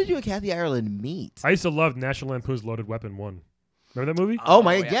 How did you and Kathy Ireland meet? I used to love National Lampoon's Loaded Weapon 1. Remember that movie? Oh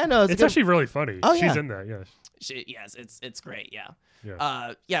my, yeah. yeah, no, It's good- actually really funny. Oh, She's yeah. in that, yes. Yes, it's great. Yeah.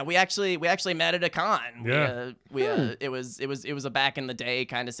 Yeah. We actually met at a con. Yeah. It was a back in the day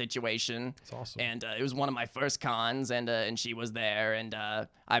kind of situation. It's awesome. And it was one of my first cons, and she was there, and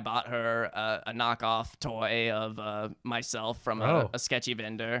I bought her a knockoff toy of myself from Oh. a sketchy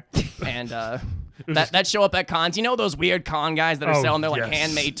vendor, and that show up at cons. You know those weird con guys that are Oh, selling their like yes.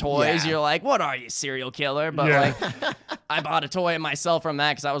 handmade toys. Yeah. You're like, what are you, serial killer? But Yeah. like, I bought a toy myself from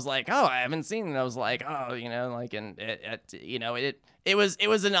that because I was like, oh, I haven't seen it. I was like, oh, and it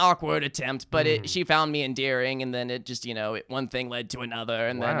was an awkward attempt, but she found me endearing, and then it just one thing led to another,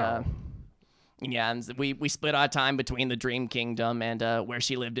 and Wow. then. Yeah, and we split our time between the Dream Kingdom and where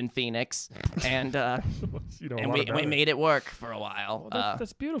she lived in Phoenix, and You know, a and lot we about it. made it work for a while.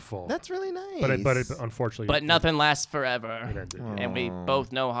 That's beautiful. That's really nice. but it, unfortunately. but nothing lasts forever, It ended. and we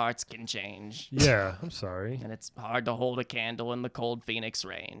both know hearts can change. Yeah, I'm sorry. And it's hard to hold a candle in the cold Phoenix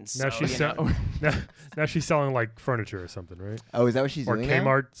rains. Now so, she's now she's selling like furniture or something, right? Oh, is that what she's Or doing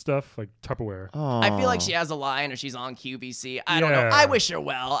Kmart stuff, like Tupperware. now? I feel like she has a line, or she's on QVC. I don't know. Yeah. I wish her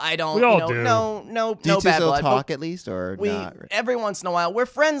well. I don't. We all do. No Do you two bad still blood. but talk at least, or We not? every once in a while we're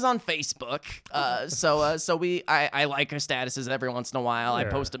friends on Facebook. So I like her statuses every once in a while. I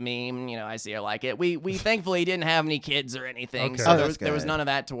Yeah. post a meme. I see her like it. We thankfully didn't have any kids or anything, Okay. so Oh, there that's was good. none of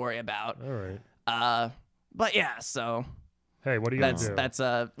that to worry about. All right. But yeah, so Hey, what are you gonna do? that's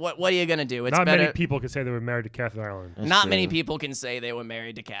what are you gonna do? It's Not better. many people can say they were married to Kathy Ireland. Not true. many people can say they were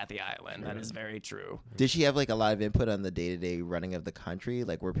married to Kathy Ireland. That is very true. Did she have like a lot of input on the day-to-day running of the country?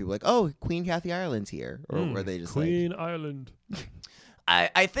 Like, were people like, "Oh, Queen Kathy Ireland's here," or were they just like, Queen Ireland?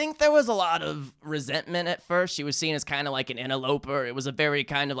 I think there was a lot of resentment at first. She was seen as kind of like an interloper. It was a very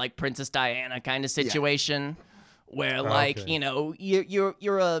kind of like Princess Diana kind of situation. Where like okay. you know you're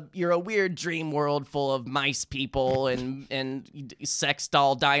a weird dream world full of mice people and sex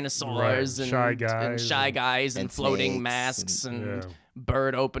doll dinosaurs Right. and Shy guys and and floating snakes masks and Yeah.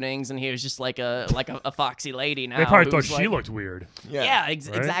 bird openings, and he was just like a foxy lady now. They probably who thought was she like- looked weird. Yeah, Right?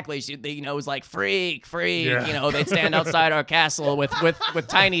 exactly. She, they, it was like freak. Yeah. You know, they'd stand outside our castle with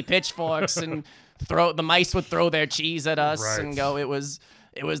tiny pitchforks and the mice would throw their cheese at us Right. and go.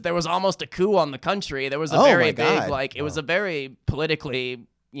 There was almost a coup on the country. There was a Oh, very my big God. it was a very politically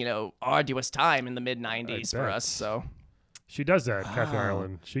arduous time in the mid '90s for bet. us. So She does that, Catherine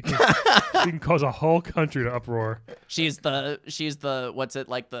Ireland. She can she can cause a whole country to uproar. she's the what's it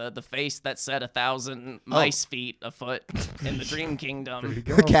like the face that set 1,000 Oh. mice feet a foot in the Dream Kingdom.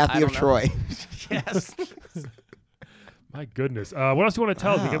 Kathy I of don't know. Troy. Yes. My goodness. What else do you want to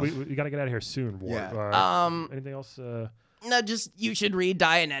tell us? We got to get out of here soon, Ward. Yeah. Anything else? No, just you should read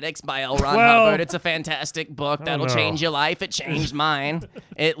Dianetics by L. Ron Well, Hubbard. It's a fantastic book I don't that'll know. change your life. It changed mine.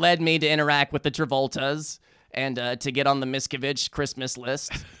 It led me to interact with the Travoltas and to get on the Miscavige Christmas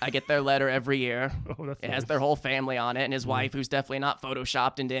list. I get their letter every year. Oh, that's It has nice. their whole family on it and his wife, who's definitely not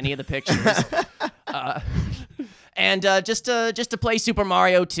photoshopped into any of the pictures. And just to play Super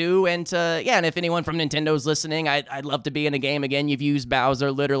Mario 2, and and if anyone from Nintendo's listening, I'd love to be in a game again. You've used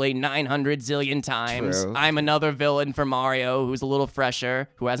Bowser literally 900 zillion times. True. I'm another villain for Mario who's a little fresher,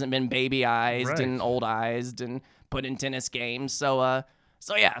 who hasn't been baby-eyed Right. and old-eyed and put in tennis games. So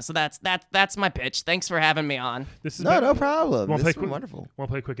that's my pitch. Thanks for having me on. This is No problem. Wanna This play is quick- wonderful. Want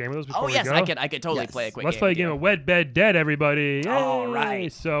to play a quick game with us before Oh we yes, go? I could totally Yes. play a quick Let's game. play a with game you. of Wed, Bed, Dead, everybody. All Yay.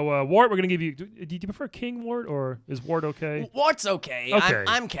 right. So, Ward, we're going to give you... Do you prefer King Ward, or is Ward okay? Wart's okay. Okay.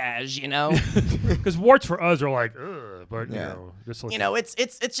 I'm Cash, you know. Because Wards for us are like, ugh, but, Yeah. just You know, it's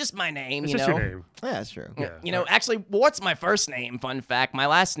just my name. it's you just know. your name. Yeah, that's true. Yeah. You know, actually, Wart's my first name. Fun fact. My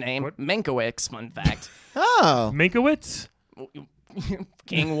last name, What? Menkowitz. Fun fact. Oh. Minkowitz?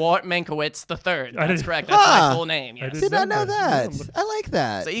 King Wart Menkowitz the Third. I That's didn't- correct. That's Ah. my full name. I Yes. didn't Did not know that. that. I like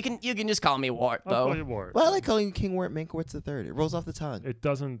that. So you can just call me Wart I'll call though. you Ward. Well, I like calling you King Wart Minkowitz III. It rolls off the tongue. It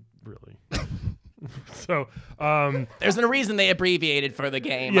doesn't really. So, There's a reason they abbreviated for the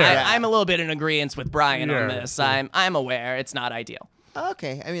game. Yeah. I'm a little bit in agreement with Brian on Yeah, this. yeah. I'm aware it's not ideal.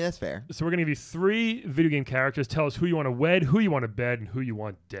 Okay, I mean that's fair. we're going to give you 3 video game characters. Tell us who you want to wed, who you want to bed, and who you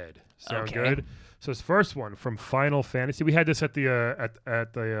want dead. Sound Okay. good? So this first one from Final Fantasy. We had this at the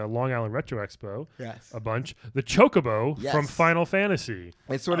at the Long Island Retro Expo. Yes. A bunch. The Chocobo Yes. from Final Fantasy.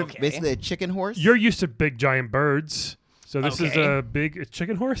 It's sort of Okay. basically a chicken horse. You're used to big giant birds. So this is Okay. a big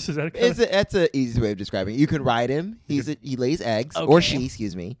chicken horse. Is that a kind It's that's an easy way of describing it. You can ride him. He lays eggs, or Okay. she,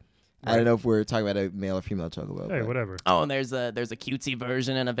 excuse me. I don't know if we're talking about a male or female chocobo. Hey, but- whatever. Oh, and there's a cutesy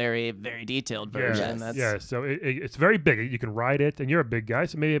version and a very, very detailed version. Yes. That's So it's very big. You can ride it, and you're a big guy,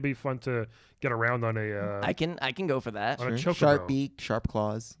 so maybe it'd be fun to get around on a I can go for that. on a Sure. chocobo. Sharp beak, sharp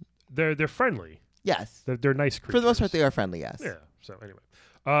claws. They're friendly. Yes. They're nice creatures. For the most part, they are friendly, yes. Yeah. So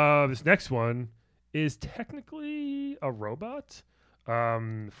anyway, this next one is technically a robot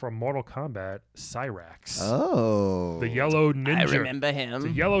from Mortal Kombat, Cyrax. Oh. The yellow ninja. I remember The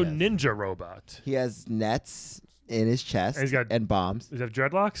him. yellow ninja robot. He has nets in his chest And he's got- and bombs. Does he have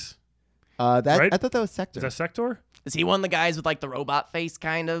dreadlocks? That Right? I thought that was Sector. Is that Sector? Is he one of the guys with like the robot face,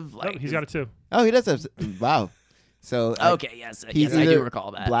 kind of? No, Like he's got it too. Oh, he does have. Wow. So Okay, yes, he's yes, I do either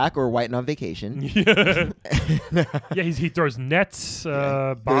recall that. black or white and on vacation. Yeah. Yeah, he throws nets,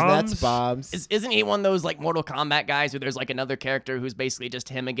 There's bombs. nets, bombs. Isn't he one of those like Mortal Kombat guys where there's like another character who's basically just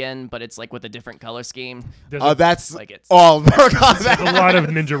him again, but it's like with a different color scheme? There's Oh, a, that's Like it's all Mortal there's Kombat. a lot of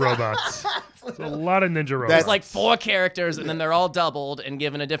ninja robots. There's a lot of ninja robots. There's like 4 characters and then they're all doubled and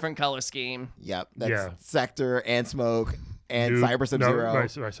given a different color scheme. Yep, that's Yeah. Sector and Smoke and Noob- Cyber Sub-Zero. No,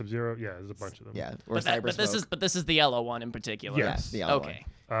 right, Sub-Zero. Yeah, there's a bunch of them. Yeah, or But, Cyber Smoke. this is the yellow one in particular. Yes. the yellow Okay.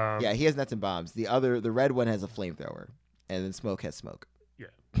 Yeah, he has nets and bombs. The red one has a flamethrower, and then Smoke has smoke. Yeah.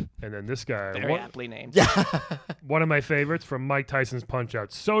 And then this guy, Very one, aptly named. one of my favorites from Mike Tyson's Punch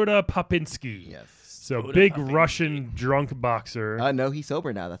Out, Soda Popinski. Yes. So Soda big Popinski. Russian drunk boxer. No, he's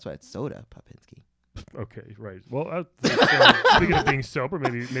sober now. That's why it's Soda Popinski. Okay, right. Well, so, speaking of being sober,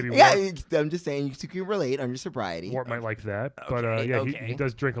 maybe Yeah, Wart, I'm just saying you can relate on your sobriety. Wart might like that. But Okay, yeah, okay. he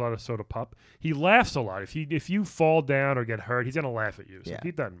does drink a lot of soda pop. He laughs a lot. If you fall down or get hurt, he's gonna laugh at you. So Yeah.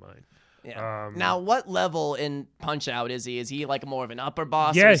 keep that in mind. Yeah. Um, Now, what level in Punch Out is he? Is he like more of an upper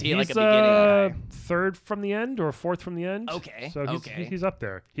boss, yeah, or is he he's like a beginning guy? third from the end or fourth from the end. Okay, So okay. he's up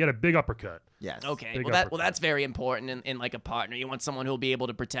there. He had a big uppercut. Yes. Okay, Big well uppercut. that's very important in like a partner. You want someone who'll be able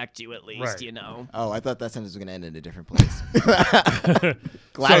to protect you at least, Right. you know. Oh, I thought that sentence was going to end in a different place.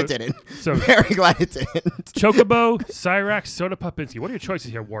 Glad So- it didn't. so- Very glad it didn't. Chocobo, Cyrax, Soda Popinski. What are your choices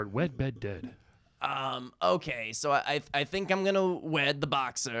here, Ward? Wed, bed, dead. Okay, so I think I'm gonna wed the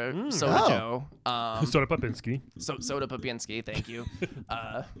boxer, Soda Oh. Joe. Soda Popinski. Soda Popinski, thank you.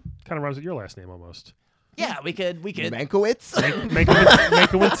 Kind of rhymes with your last name almost. Yeah, we could. Mankowitz?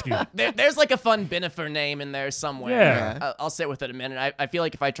 Mankowinski. There's like a fun Benifer name in there somewhere. Yeah. I'll sit with it a minute. I feel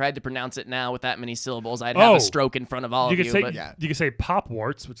like if I tried to pronounce it now with that many syllables, I'd have Oh. a stroke in front of all You of could you. say but Yeah. you could say pop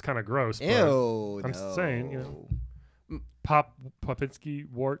warts, which is kind of gross. but Ew. I'm no. saying, you know. Pop Popinski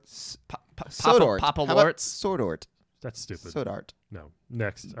warts. Sodort. Papa How about Warts. Sordort. That's stupid. Sodart. No.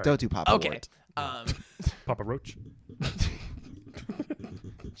 Next. All right. Don't do Papa Okay. Wart. Papa Roach.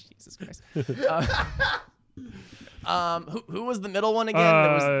 Jesus Christ. Who was the middle one again?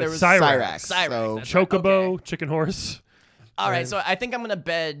 There was Cyrax. Cyrax. So- that's right. Chocobo, Okay. chicken horse. All right, so I think I'm gonna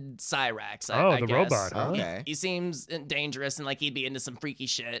bed Cyrax. Oh, I the guess. robot, huh? Okay. He seems dangerous and like he'd be into some freaky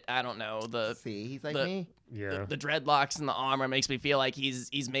shit. I don't know. See, he's like the- me. Yeah. The dreadlocks and the armor makes me feel like he's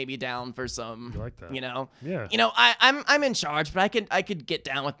maybe down for some. You like that. You know. Yeah. You know, I'm in charge, but I could get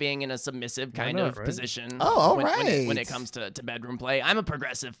down with being in a submissive kind not, of right? position. Oh, all when it right. comes to bedroom play. I'm a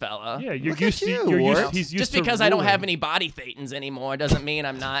progressive fella. Yeah, you're Look at used to. you, You're used. Wart. He's used Just to because I don't have ruling. any body thetans anymore doesn't mean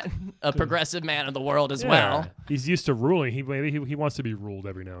I'm not a progressive man of the world as Yeah. well. He's used to ruling. He wants to be ruled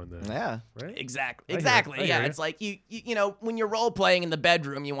every now and then. Yeah. Right. Exactly. I hear Exactly. you. I Yeah. hear you. It's like you know when you're role playing in the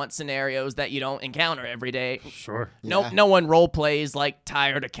bedroom, you want scenarios that you don't encounter every day. Sure. Yeah. No one role plays like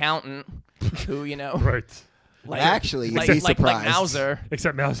tired accountant who you know Right. like Actually, you'd like, be like surprised. Mauser.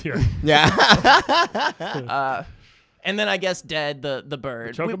 Except Mouse here. Yeah. And then I guess dead the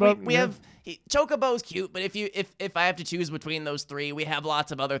bird. Chocobo, We yeah. have Chocobo's cute, but if I have to choose between those three, we have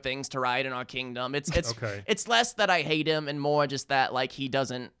lots of other things to ride in our kingdom. It's Okay. it's less that I hate him and more just that like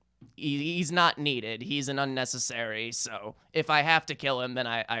he's not needed. He's an unnecessary. So if I have to kill him, then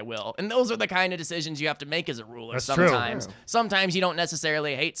I will. And those are the kind of decisions you have to make as a ruler. That's true. sometimes. Sometimes you don't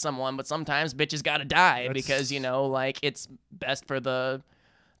necessarily hate someone, but sometimes bitches gotta die That's- because you know like it's best for the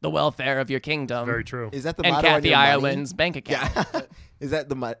welfare of your kingdom. Very true. Is that the and motto on Kathy your money? Ireland's bank account. Yeah. Is that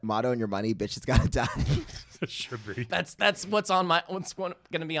the motto on your money? Bitch, it's gotta die. It should be. That's what's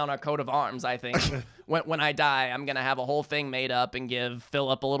gonna be on our coat of arms. I think when I die, I'm gonna have a whole thing made up and give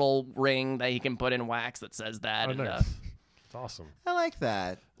Philip a little ring that he can put in wax that says that. Oh, and, nice. It's awesome. I like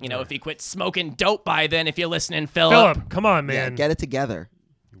that. you know, if he quits smoking dope by then, if you're listening, Philip, Philip, come on, Yeah, man. get it together.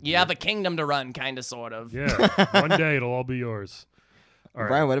 you have a kingdom to run, kind of, sort of. Yeah. One day it'll all be yours. All right.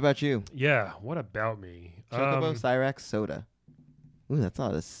 Brian, what about you? Yeah. What about me? Chocobo, Cyrax, Soda. Ooh, that's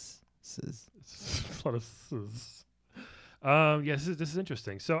not a A lot of s's. Yeah, this is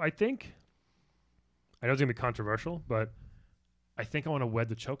interesting. So I think I know it's gonna be controversial, but I think I want to wed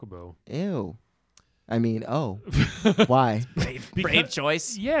the Chocobo. Ew. I mean, oh. Why? Brave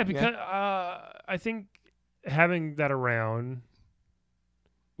choice. Yeah, because I think having that around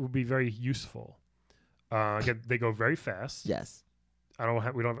would be very useful. Again, they go very fast. Yes. I don't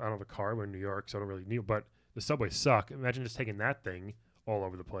have a car. We're in New York, so I don't really need. But the subways suck. Imagine just taking that thing all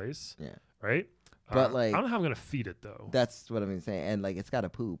over the place. Yeah. Right. But, like- I don't know how I'm gonna feed it though. That's what I'm saying. And like, it's got to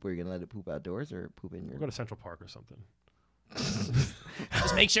poop. Are you gonna let it poop outdoors or poop in your? We'll go to Central Park or something.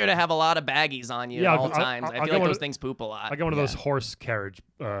 Just make sure to have a lot of baggies on you Yeah, at I'll- all times. I'll I get feel like one those of- things poop a lot. I got one of Yeah. those horse carriage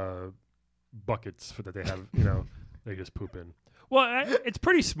buckets that they have. You know, they just poop in. Well, it's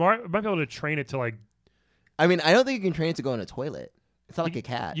pretty smart. I might be able to train it to like. I mean, I don't think you can train it to go in a toilet. It's not like a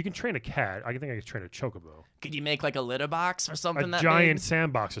cat. You can train a cat. I think I can train a chocobo. Could you make like a litter box or something A that giant big?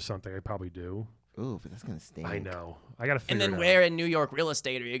 sandbox or something. I probably do. Ooh, but that's gonna stink. I know. I gotta figure And then it where out. in New York real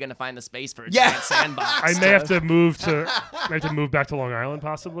estate are you going to find the space for a Yeah. giant sandbox? I may have to move to. I have to move back to Long Island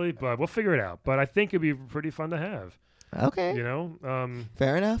possibly, but we'll figure it out. But I think it'd be pretty fun to have. Okay. You know.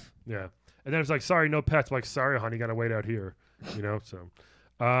 Fair enough. Yeah. And then it's like, sorry, no pets. I'm like, sorry, honey, gotta wait out here. You know. So.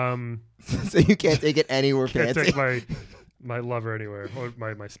 So you can't take it anywhere Can't fancy. take my lover anywhere or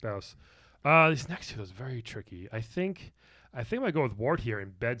my spouse. These next two, those very tricky. I think I might go with Wart here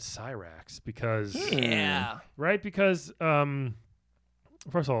and bed Cyrax because Yeah. right because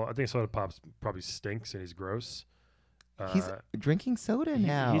first of all I think Soda Pop's probably stinks and he's gross. He's drinking soda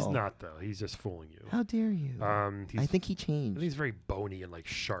now. He's not though. He's just fooling you. How dare you? He's, I think he I think changed. he's very bony and like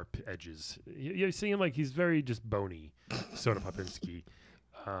sharp edges. You see him like he's very just bony. Soda Popinski.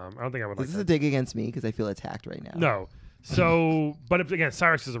 I don't think I would like Is this that. a dig against me because I feel attacked right now? No. So, but again,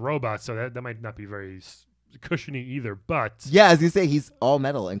 Cyrax is a robot, so that might not be very cushiony either. But Yeah, I was gonna say he's all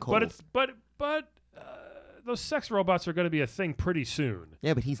metal and cold. but those sex robots are going to be a thing pretty soon.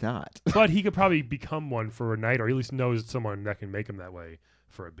 Yeah, but he's not. But he could probably become one for a night, or at least knows someone that can make him that way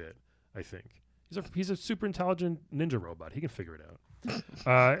for a bit. I think he's a super intelligent ninja robot. He can figure it out.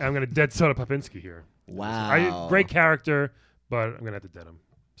 I'm going to dead Soda Popinski here. Wow. Great character, but I'm going to have to dead him.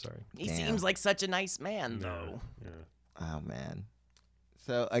 Sorry. He Damn. seems like such a nice man, though. Yeah. Oh man.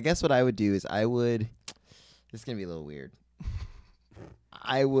 So I guess what I would do is This is gonna be a little weird.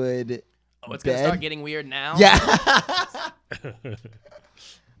 I would. Oh, it's going to start getting weird now? Yeah.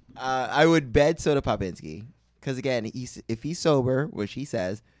 I would bed Soda Popinski because again, if he's sober, which he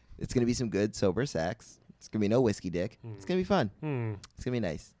says, it's gonna be some good sober sex. It's gonna be no whiskey dick. It's gonna be fun. It's gonna be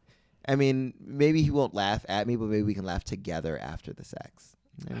nice. I mean, maybe he won't laugh at me, but maybe we can laugh together after the sex.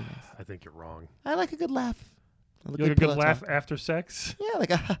 Nice. I think you're wrong. I like a good laugh. You like a good laugh after sex? Yeah,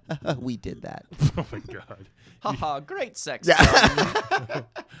 like we did that. Oh my god. Haha, great sex. Yeah.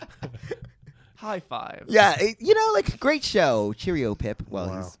 High five. Yeah, like great show. Cheerio, Pip. Well,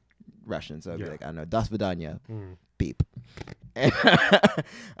 Wow. he's Russian, so I'd be Yeah. like, I don't know, Das Vidanya. Beep. And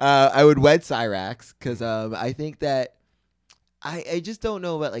I would wed Cyrax because I think that I just don't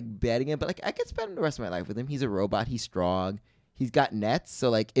know about like bedding him, but like I could spend the rest of my life with him. He's a robot. He's strong. He's got nets, so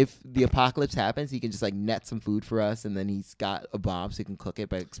like if the apocalypse happens, he can just like net some food for us, and then he's got a bomb so he can cook it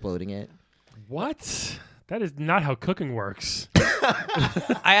by exploding it. What? That is not how cooking works.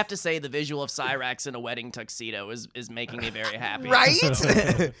 I have to say the visual of Cyrax in a wedding tuxedo is making me very happy. Right?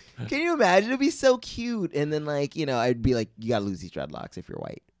 Can you imagine? It'd be so cute. And then like, I'd be like, you gotta lose these dreadlocks if you're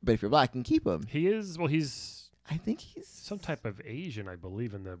white. But if you're black, you can keep them. He's I think he's some type of Asian, I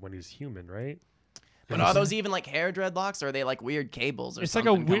believe, when he's human, right? But are those even like hair dreadlocks, or are they like weird cables or It's like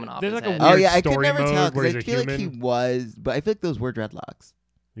something a weird. coming off There's his like a head? weird Oh yeah, I could story never mode tell where because I he's a feel like he human. was, but I feel like those were dreadlocks.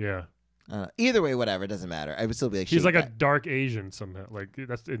 Yeah. Either way, whatever, it doesn't matter. I would still be like, He's shit, like a that- dark Asian somehow. Like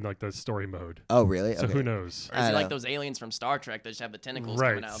that's in like the story mode. Oh really? So Okay. who knows? Or is I he like know. those aliens from Star Trek that just have the tentacles Right.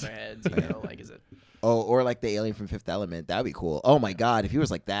 coming out of their heads? You know, like is it? Oh, or like the alien from Fifth Element. That'd be cool. Oh my god, if he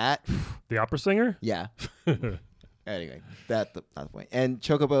was like that, The opera singer? yeah. Anyway, that's not the point. And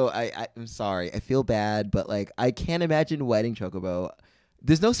Chocobo, I'm sorry, I feel bad, but like I can't imagine wedding Chocobo.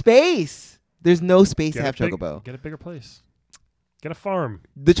 There's no space. There's no space to have Chocobo. Get a bigger place. Get a farm.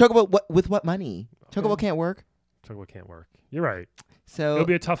 The Chocobo, with what money? Chocobo can't work. Chocobo can't work. You're right. So It'll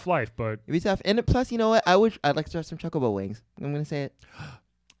be a tough life, but it'd be tough. And plus, you know what? I'd like to have some Chocobo wings. I'm gonna say it.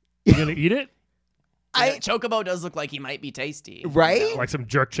 you're gonna eat it? Yeah, Chocobo does look like he might be tasty. Right? Like some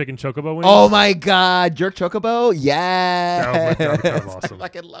jerk chicken chocobo wings? Oh my god, jerk Chocobo? Yeah. That would be kind of awesome. I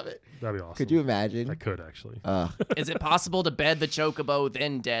fucking love it. That'd be awesome. Could you imagine? I could actually. Is it possible to bed the Chocobo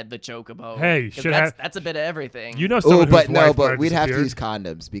then dead the Chocobo? Hey, 'Cause should that's a bit of everything. You know Oh, someone but whose no, wife but we'd have to disappeared?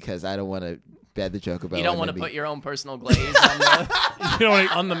 use condoms because I don't want to bed the Chocobo. You don't and want to then put be- your own personal glaze on the You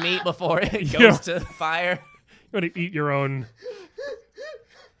don't on the meat before it You goes don't- to fire. You want to eat your own.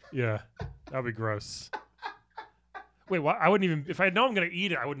 Yeah, that'd be gross. Wait, what? I wouldn't even. If I know I'm gonna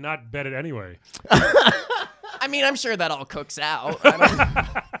eat it, I would not bet it anyway. I mean, I'm sure that all cooks out.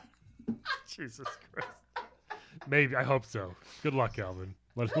 I mean, Jesus Christ. Maybe I hope so. Good luck, Calvin.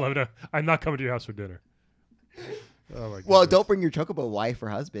 Let me know. I'm not coming to your house for dinner. Oh my god. Well, don't bring your Chocobo wife or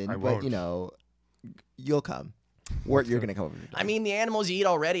husband, I but won't. you'll come. Or you're gonna come over. I mean, the animals you eat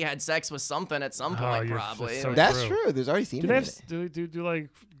already had sex with something at some point, you're probably. so- That's true. true. There's already Do semen they in have it. do like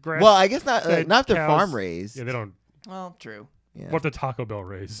grass? Well, I guess not. fed Not if they're cows? farm raised. Yeah, they don't. Well, true. Yeah. What if they're Taco Bell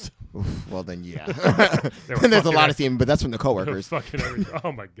raised? Oof, well, then yeah. They were and there's a fucking lot it. of semen, but that's from the They were coworkers. fucking everything.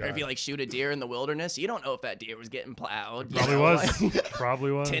 Oh my Or god. if you like shoot a deer in the wilderness, you don't know if that deer was getting plowed. you Probably know, was. like,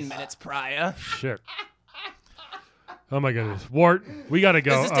 Probably was. 10 minutes prior. Shit. Oh my goodness, Wart, we gotta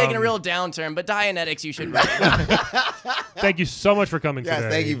go. This is taking a real downturn, but Dianetics, you should read. Thank you so much for coming Yes, today.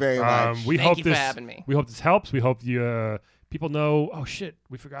 thank you very much. We Thank hope you for this. having me. We hope this helps. We hope you people know. Oh shit,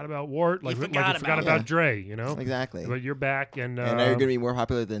 we forgot about Wart. Like we forgot forgot about about Dre. You know. Exactly. But you're back, and And now you're gonna be more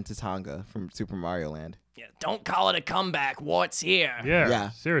popular than Tatanga from Super Mario Land. Yeah, don't call it a comeback. What's here? yeah,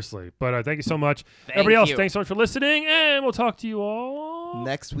 seriously. But thank you so much, Thank everybody else. you. Thanks so much for listening, and we'll talk to you all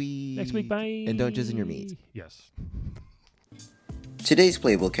Next week. next week. Bye. And don't jizz in your meat. Yes. Today's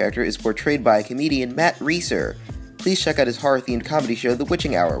playable character is portrayed by comedian Matt Reeser. Please check out his horror-themed comedy show, The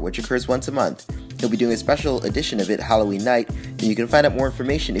Witching Hour, which occurs once a month. He'll be doing a special edition of it Halloween night, and you can find out more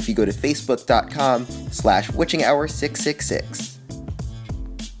information if you go to facebook.com/witchinghour666.